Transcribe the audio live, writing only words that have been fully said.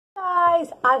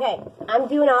guys, okay, I'm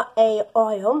doing a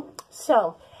oil.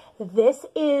 So this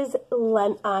is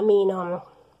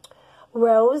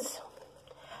rose.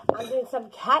 I'm doing some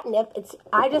catnip.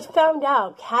 I just found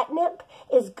out catnip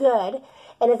is good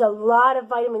and there's a lot of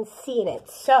vitamin C in it.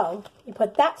 So you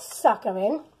put that sucker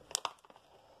in.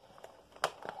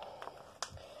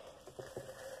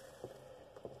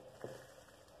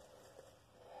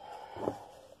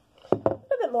 A little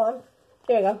bit more.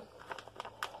 There we go.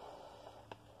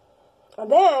 And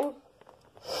then,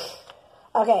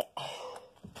 okay,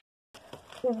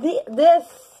 this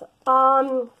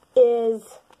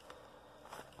is,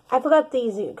 I forgot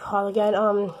these you call again,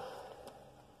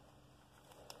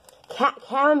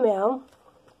 caramel.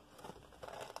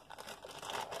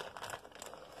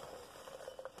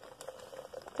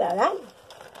 So that.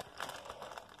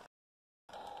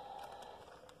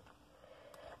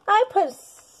 I put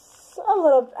a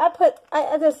little,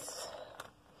 I just,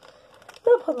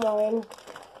 we'll put more in.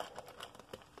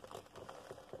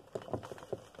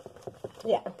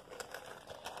 Yeah.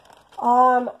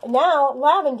 Now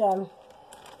lavender.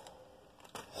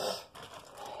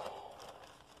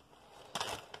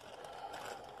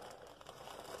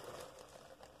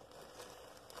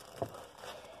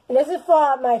 And this is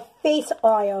for my face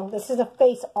oil. This is a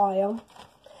face oil.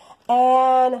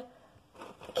 And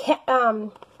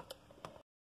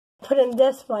putting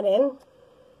this one in.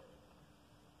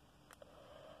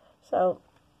 So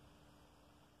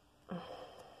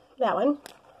that one.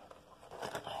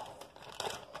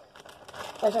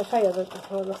 I'll show you what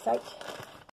it looks like.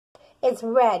 It's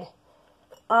red.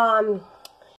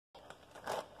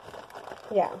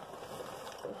 Yeah.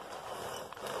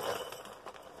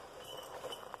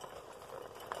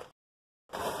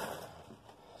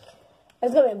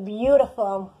 It's gonna be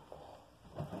beautiful.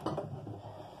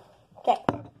 Okay.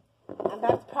 I'm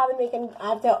about to probably I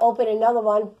have to open another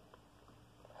one.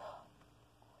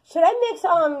 Should I mix,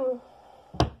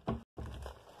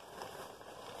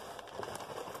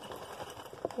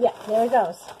 yeah, there it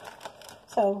goes.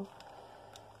 So,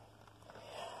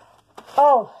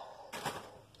 oh,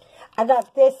 I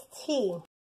got this tea.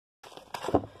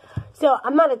 So,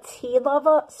 I'm not a tea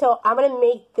lover, so I'm going to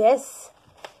make this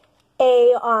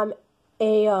a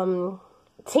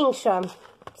tincture.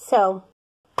 So,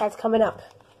 that's coming up.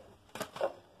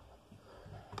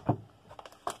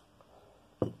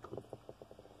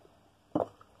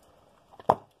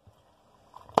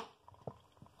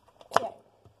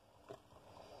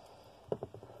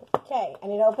 Okay, I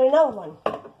need to open another one.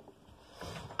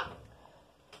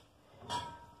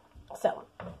 So,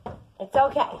 it's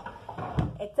okay.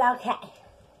 It's okay.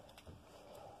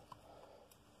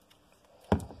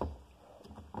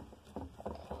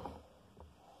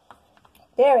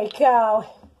 There we go.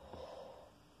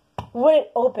 Wouldn't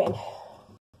open.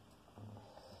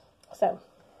 So.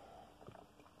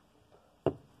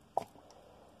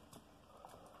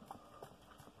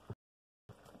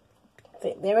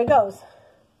 See, there it goes.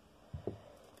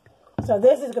 So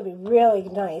this is going to be really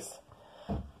nice.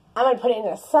 I'm going to put it in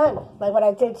the sun, like what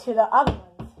I did to the other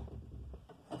ones.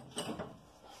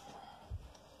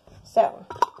 So,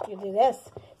 you do this.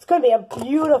 It's going to be a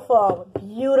beautiful,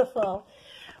 beautiful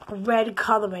red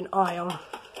coloring oil.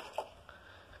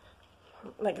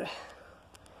 Like,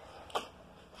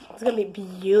 it's going to be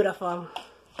beautiful.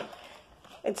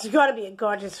 It's going to be a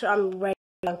gorgeous red.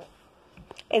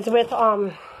 It's with,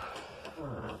 I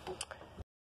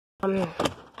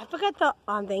forgot the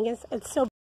thing. It's so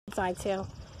inside too.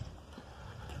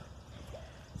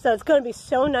 So it's going to be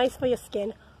so nice for your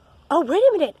skin. Oh, wait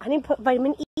a minute. I didn't put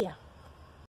vitamin E.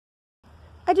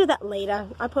 I do that later.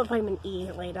 I put vitamin E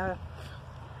later.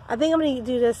 I think I'm going to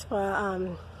do this for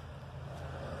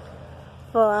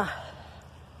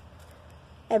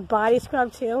a body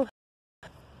scrub too.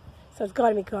 So it's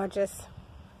going to be gorgeous.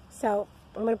 So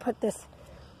I'm going to put this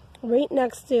right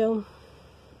next to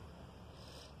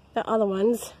the other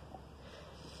ones.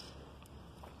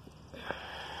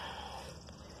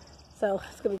 So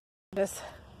it's gonna be gorgeous.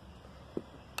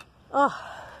 Oh,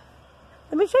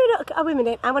 let me show you. Oh, wait a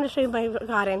minute. I want to show you my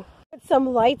garden. Put some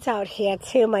lights out here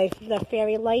too. The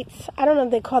fairy lights. I don't know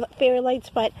if they call it fairy lights,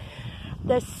 but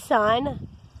the sun,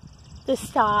 the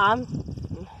star,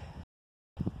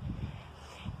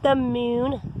 the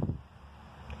moon,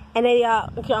 and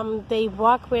they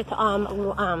walk with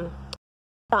sun.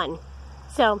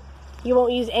 So you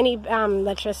won't use any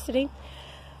electricity.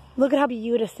 Look at how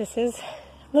beautiful this is.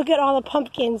 Look at all the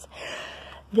pumpkins.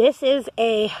 These are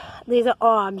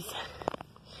orbs.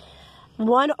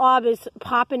 One orb is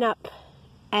popping up.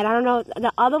 And I don't know,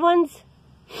 the other ones,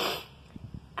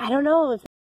 I don't know if they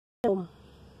do.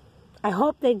 I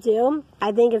hope they do.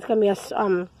 I think it's going to be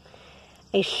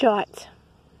a short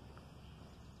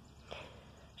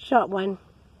one.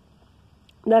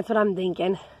 That's what I'm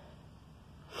thinking.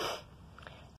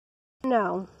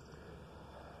 No.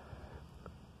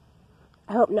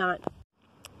 I hope not.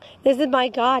 This is my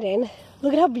garden.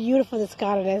 Look at how beautiful this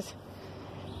garden is.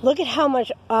 Look at how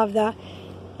much of the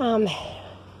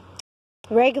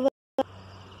regular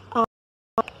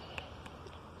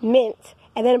mint,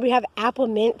 and then we have apple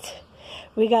mint.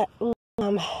 We got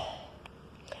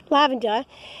lavender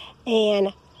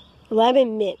and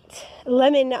lemon mint,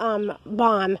 lemon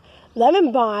balm.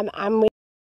 Lemon balm, I'm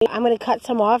going to cut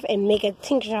some off and make a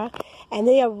tincture, and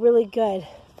they are really good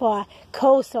for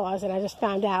cold sores, and I just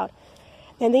found out.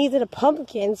 And these are the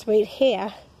pumpkins right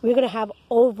here. We're going to have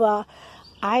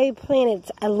I planted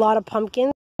a lot of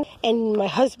pumpkins, and my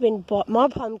husband bought more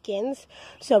pumpkins,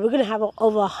 so we're going to have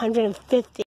over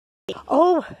 150.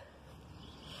 Oh,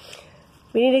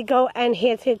 we need to go and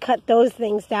here to cut those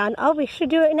things down. Oh, we should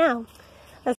do it now.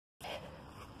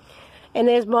 And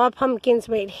there's more pumpkins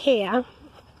right here.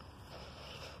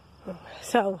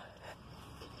 So,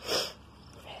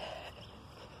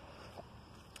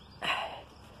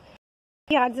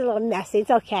 yard's a little messy.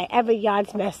 It's okay. Every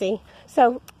yard's messy.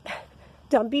 So,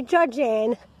 don't be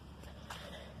judging.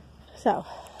 So,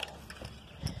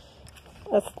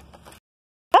 let's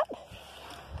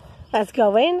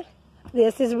go in.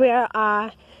 This is where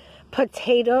our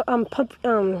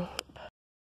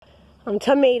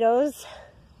tomatoes.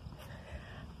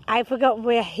 I forgot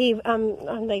where there's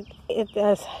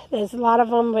a lot of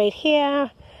them right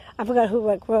here. I forgot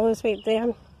who grows right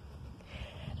there.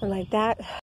 And like that.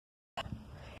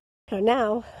 So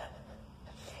now,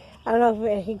 I don't know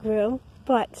where he grew,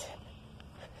 but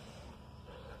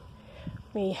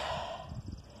we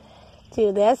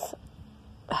do this.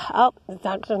 Oh, it's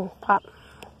not going to pop.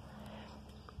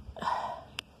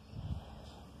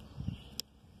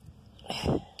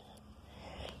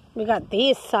 We got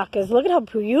these suckers. Look at how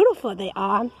beautiful they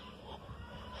are.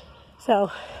 So,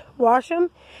 wash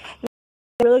them.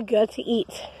 They're really good to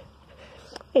eat.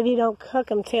 If you don't cook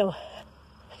them too.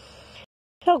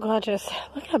 So gorgeous.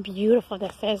 Look how beautiful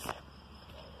this is.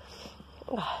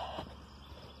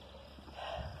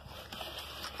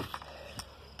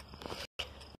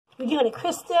 We're doing a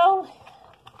crystal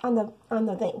on the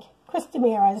thing. Crystal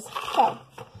mirrors.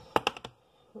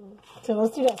 So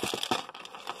let's do this.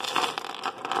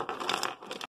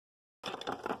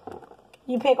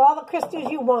 You pick all the crystals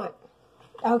you want.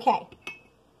 Okay.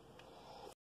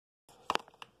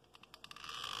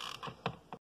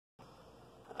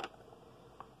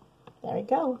 There we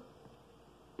go.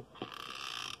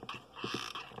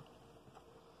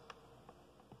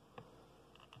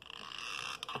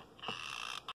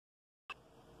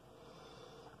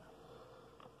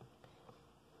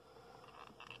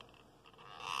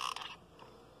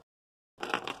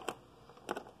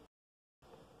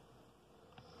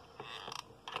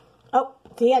 Oh,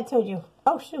 see, I told you.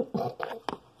 Oh, shoot.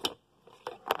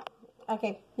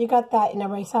 Okay, you got that in there,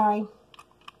 right? Sorry.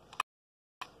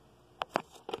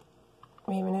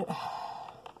 Wait a minute.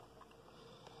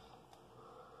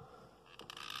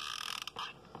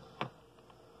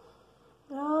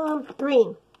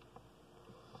 Green.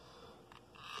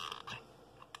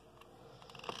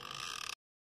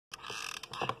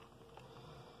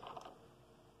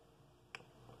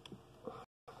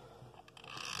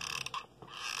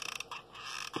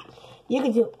 You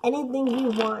can do anything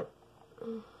you want.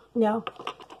 No.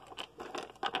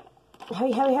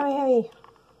 Hurry, hurry, hurry, hurry.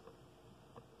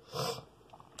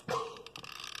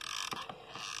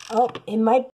 Oh, it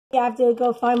might be I have to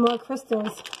go find more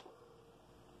crystals.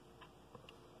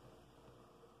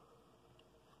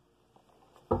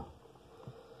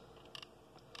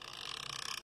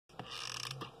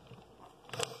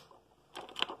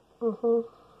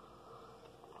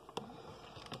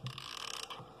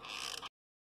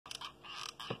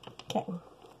 Okay.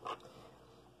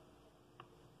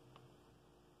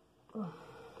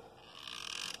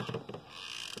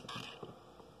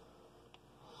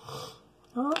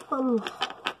 Oh.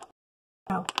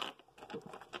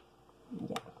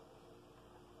 Yeah.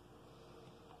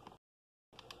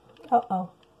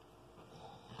 Uh-oh.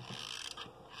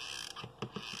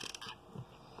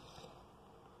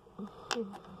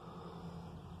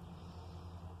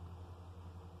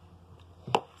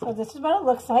 So this is what it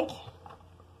looks like.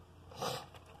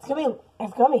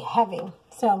 It's gonna be heavy.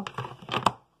 So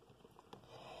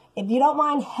if you don't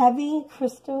mind heavy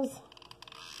crystals,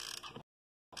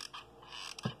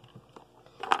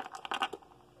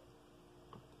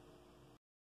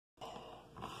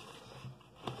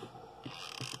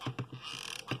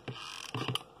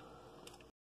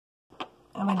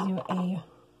 I'm gonna do a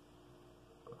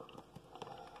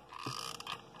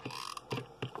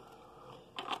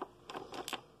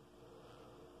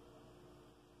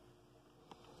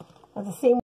But the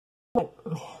same one.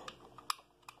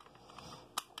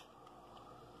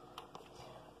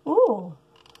 Ooh.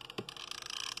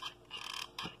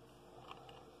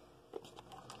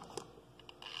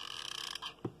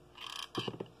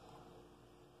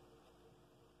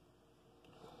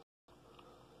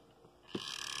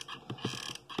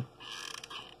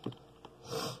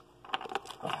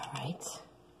 All right.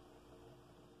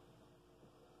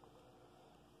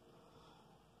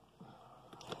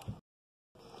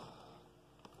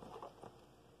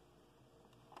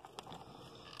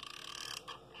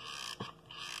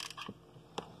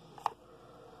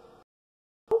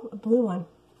 Oh, a blue one.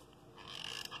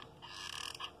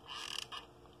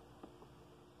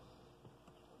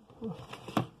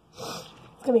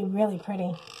 It's gonna be really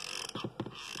pretty.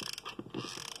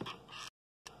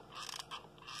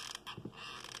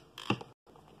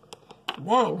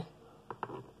 Then,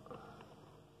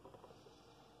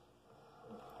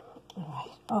 all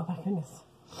right. Oh my goodness.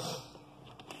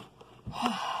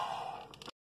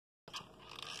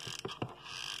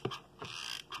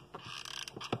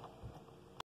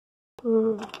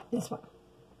 This one.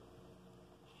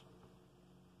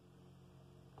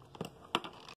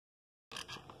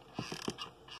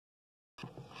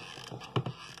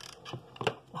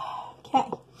 Okay.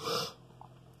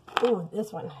 Ooh,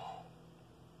 this one.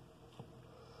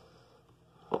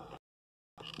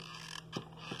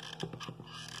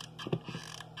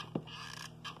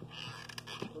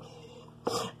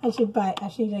 I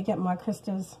should get more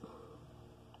crystals.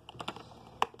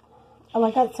 Oh,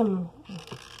 I got some.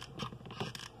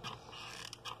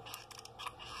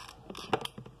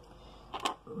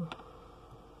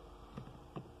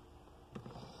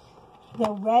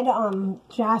 The red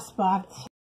jasper.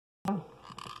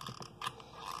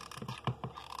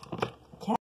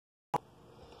 Okay.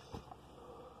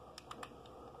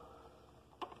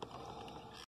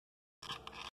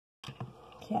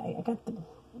 Okay, I got the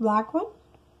black one.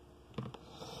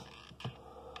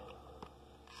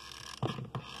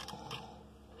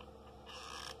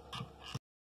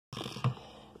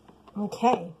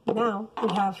 Okay, now we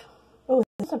have, oh,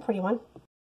 this is a pretty one.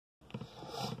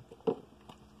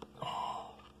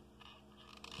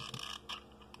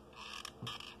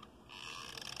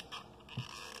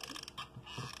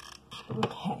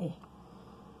 Okay.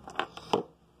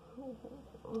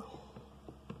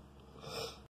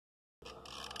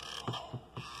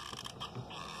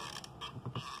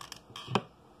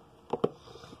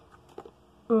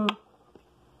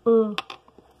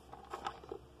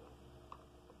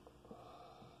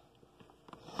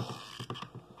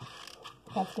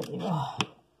 That's gonna be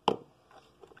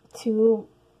two.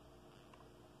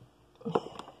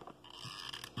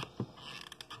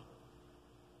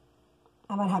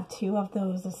 I'm gonna have two of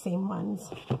those, the same ones.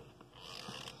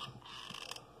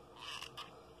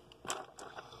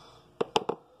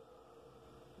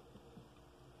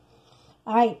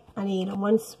 All right, I need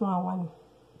one small one.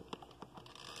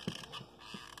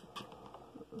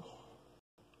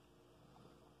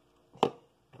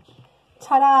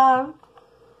 Ta-da!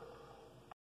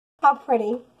 How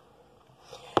pretty.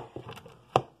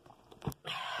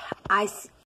 I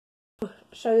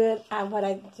show you what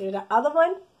I do the other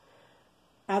one.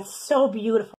 That's so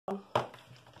beautiful.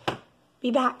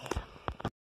 Be back.